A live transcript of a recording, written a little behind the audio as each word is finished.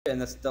Okay,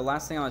 and the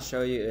last thing I want to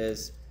show you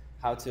is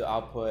how to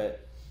output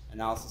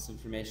analysis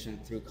information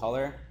through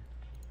color.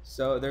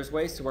 So there's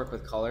ways to work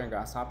with color in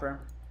Grasshopper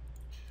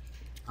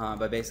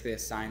by basically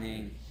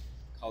assigning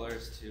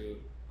colors to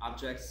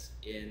objects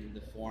in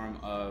the form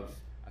of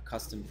a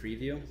custom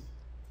preview.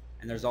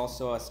 And there's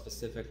also a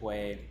specific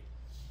way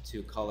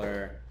to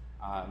color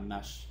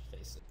mesh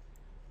faces.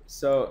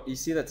 So you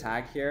see the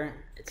tag here,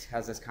 it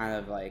has this kind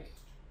of like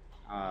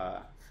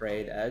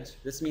frayed edge.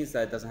 This means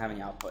that it doesn't have any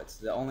outputs.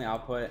 The only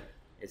output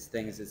is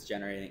things it's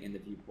generating in the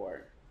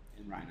viewport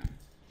in Rhino.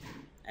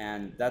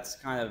 And that's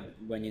kind of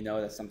when you know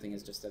that something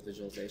is just a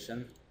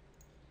visualization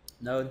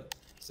node.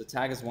 So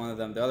tag is one of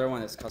them. The other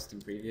one is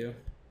custom preview.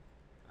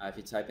 If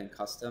you type in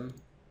custom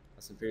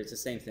preview, it's the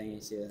same thing.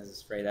 You see it has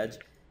this frayed edge.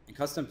 And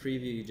custom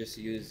preview you just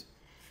use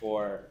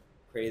for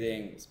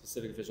creating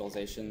specific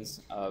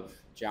visualizations of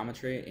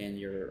geometry in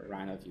your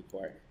Rhino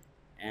viewport.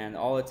 And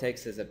all it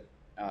takes is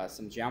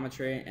some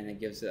geometry, and it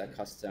gives it a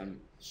custom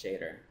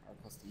shader or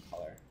custom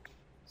color.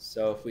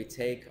 So if we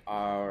take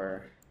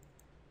our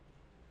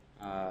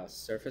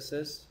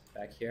surfaces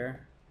back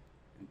here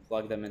and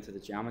plug them into the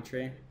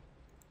geometry,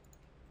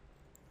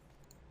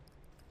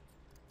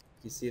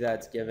 you see that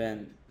it's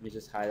given, let me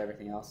just hide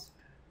everything else.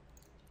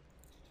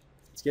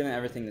 It's given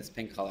everything this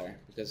pink color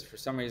because for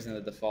some reason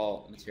the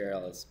default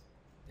material is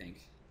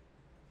pink.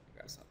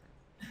 Grasshopper.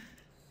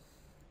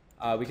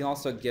 We can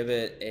also give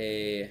it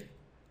a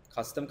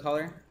custom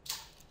color.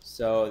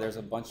 So there's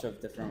a bunch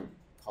of different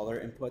color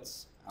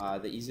inputs.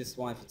 The easiest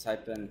one, if you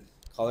type in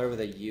color with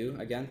a U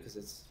again, because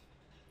it's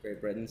Great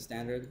Britain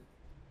standard,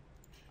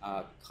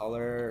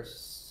 color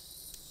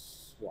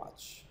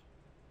swatch.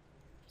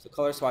 So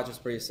color swatch is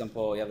pretty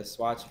simple. You have the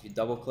swatch. If you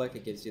double click,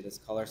 it gives you this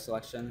color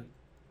selection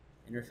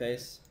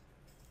interface.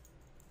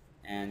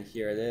 And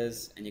here it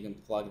is, and you can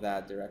plug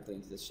that directly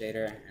into the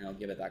shader, and it'll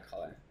give it that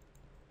color.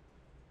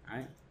 All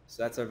right.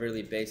 So that's a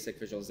really basic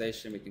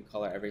visualization. We can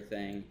color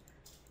everything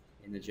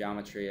in the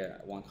geometry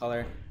one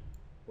color.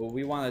 What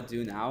we want to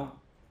do now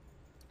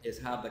is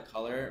have the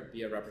color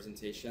be a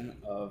representation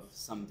of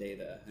some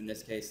data, in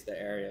this case the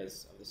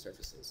areas of the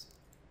surfaces.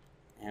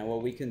 And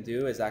what we can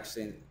do is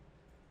actually,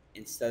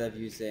 instead of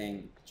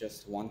using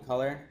just one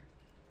color,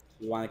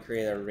 we want to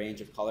create a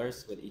range of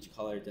colors with each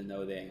color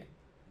denoting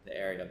the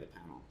area of the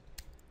panel.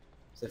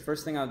 So the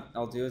first thing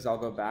I'll do is I'll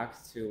go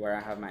back to where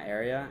I have my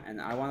area, and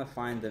I want to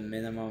find the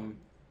minimum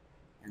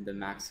and the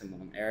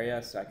maximum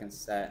area so I can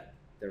set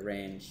the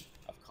range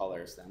of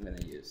colors that I'm going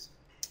to use.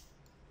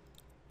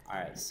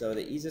 Alright, so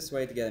the easiest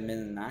way to get a min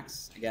and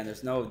max, again,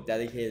 there's no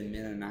dedicated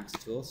min and max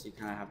tool, so you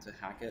kind of have to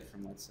hack it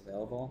from what's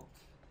available.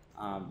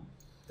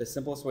 The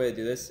simplest way to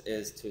do this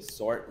is to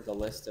sort the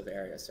list of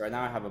areas. So right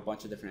now I have a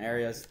bunch of different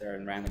areas. They're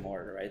in random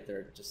order, right?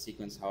 They're just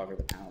sequenced however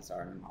the panels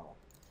are in the model.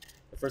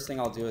 The first thing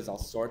I'll do is I'll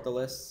sort the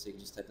list. So you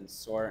can just type in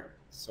sort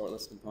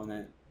list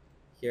component.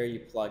 Here you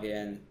plug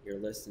in your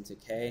list into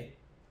K,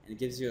 and it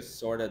gives you a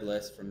sorted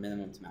list from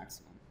minimum to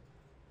maximum.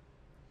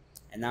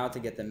 And now to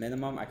get the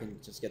minimum, I can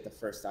just get the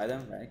first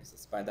item, right? Because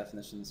it's by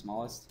definition the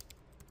smallest.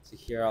 So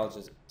here I'll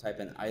just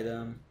type in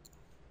item,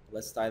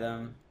 list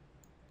item.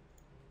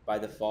 By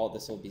default,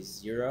 this will be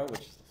 0,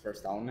 which is the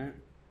first element.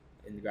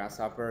 In the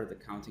Grasshopper, the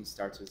counting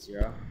starts with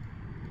 0.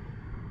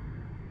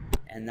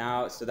 And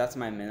now, so that's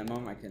my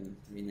minimum. I can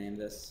rename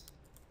this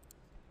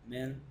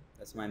min.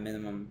 That's my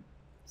minimum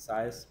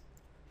size.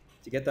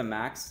 To get the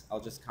max,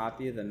 I'll just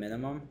copy the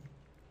minimum.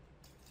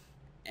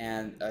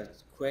 And a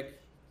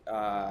quick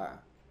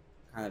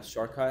kind of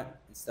shortcut,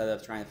 instead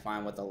of trying to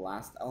find what the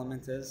last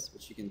element is,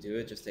 which you can do,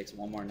 it just takes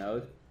one more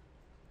node.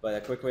 But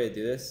a quick way to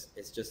do this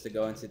is just to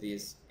go into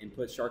these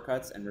input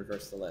shortcuts and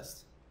reverse the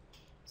list.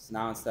 So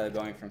now instead of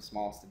going from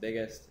smallest to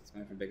biggest, it's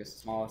going from biggest to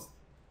smallest.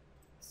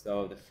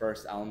 So the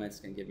first element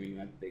is going to give me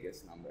my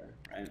biggest number,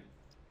 right?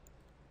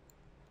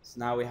 So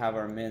now we have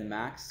our min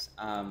max.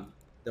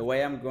 The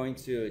way I'm going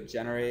to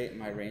generate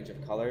my range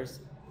of colors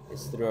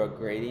is through a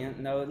gradient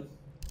node.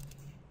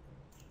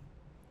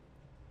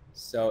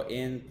 So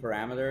in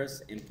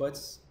parameters,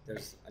 inputs,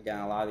 there's again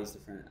a lot of these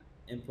different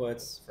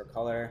inputs for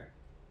color.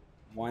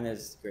 One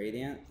is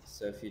gradient.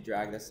 So if you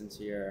drag this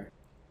into your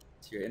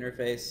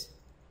interface,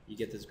 you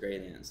get this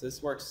gradient. So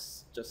this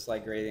works just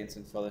like gradients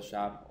in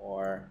Photoshop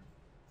or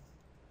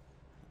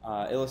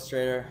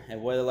Illustrator.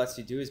 And what it lets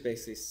you do is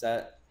basically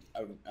set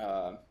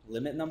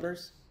limit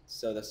numbers.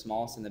 So the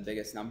smallest and the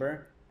biggest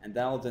number, and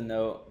that will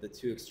denote the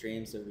two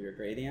extremes of your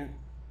gradient.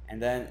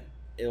 And then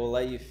it will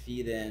let you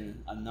feed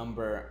in a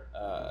number,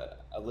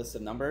 a list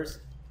of numbers,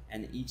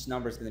 and each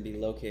number is going to be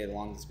located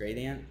along this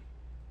gradient,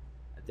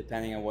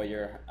 depending on what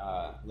your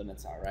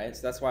limits are, right?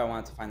 So that's why I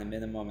wanted to find the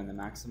minimum and the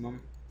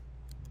maximum.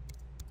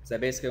 So I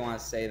basically want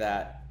to say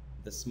that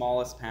the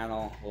smallest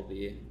panel will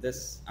be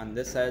this on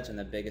this edge, and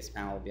the biggest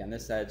panel will be on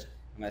this edge.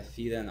 I'm going to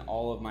feed in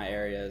all of my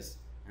areas.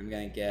 I'm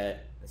going to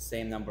get the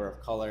same number of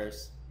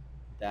colors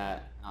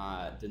that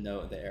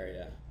denote the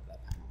area of that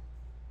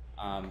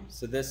panel.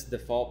 So this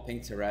default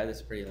pink to red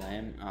is pretty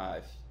lame.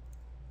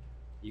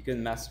 You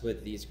can mess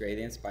with these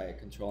gradients by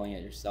controlling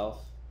it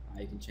yourself.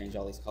 You can change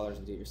all these colors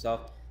and do it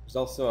yourself. There's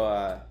also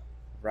a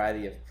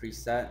variety of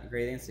preset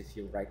gradients. If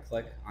you right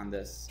click on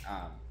this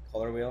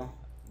color wheel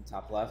in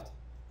top left,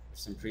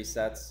 there's some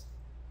presets.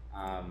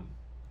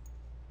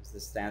 There's the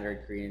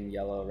standard green,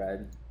 yellow,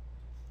 red.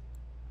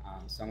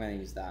 So I'm going to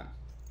use that.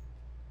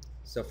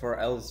 So for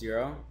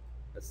L0,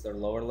 that's the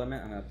lower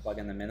limit, I'm going to plug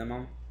in the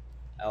minimum.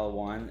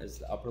 L1 is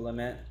the upper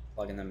limit,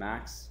 plug in the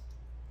max.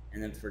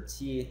 And then for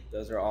T,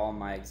 those are all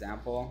my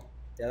example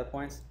data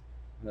points.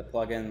 I'm going to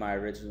plug in my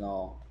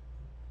original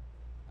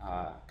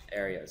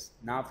areas.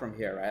 Not from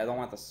here, right? I don't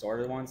want the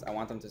sorted ones. I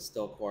want them to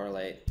still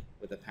correlate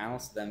with the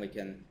panels, so then we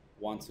can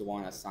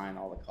one-to-one assign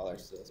all the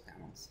colors to those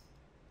panels.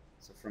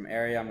 So from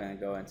area, I'm going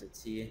to go into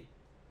T.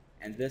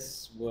 And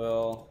this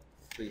will,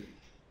 if we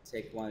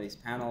take one of these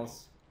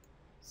panels,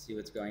 see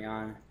what's going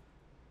on,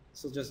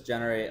 this will just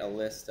generate a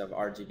list of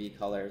RGB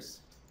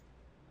colors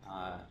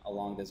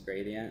along this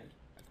gradient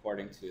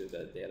according to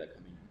the data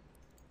coming in.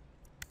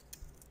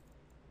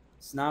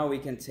 So now we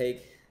can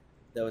take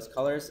those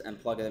colors and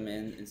plug them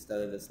in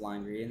instead of this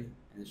lime green,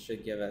 and it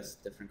should give us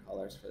different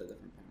colors for the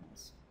different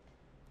panels.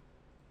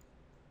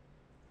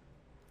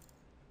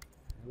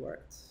 It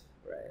worked,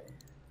 right?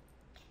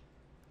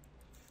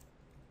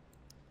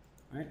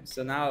 All right,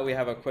 so now we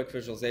have a quick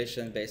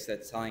visualization basically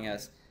that's telling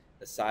us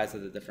the size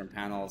of the different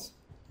panels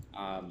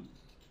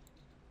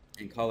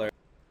in color.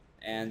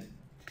 And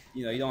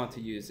you don't have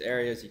to use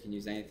areas, you can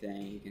use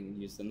anything. You can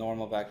use the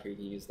normal vector, you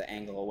can use the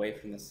angle away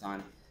from the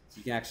sun. So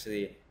you can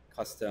actually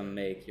custom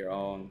make your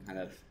own kind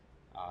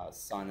of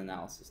sun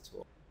analysis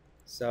tool.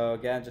 So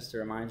again, just to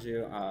remind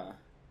you,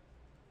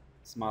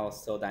 this model is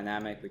still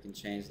dynamic. We can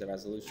change the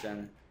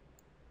resolution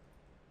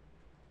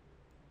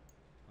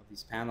of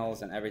these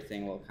panels and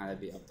everything will kind of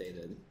be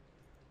updated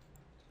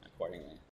accordingly.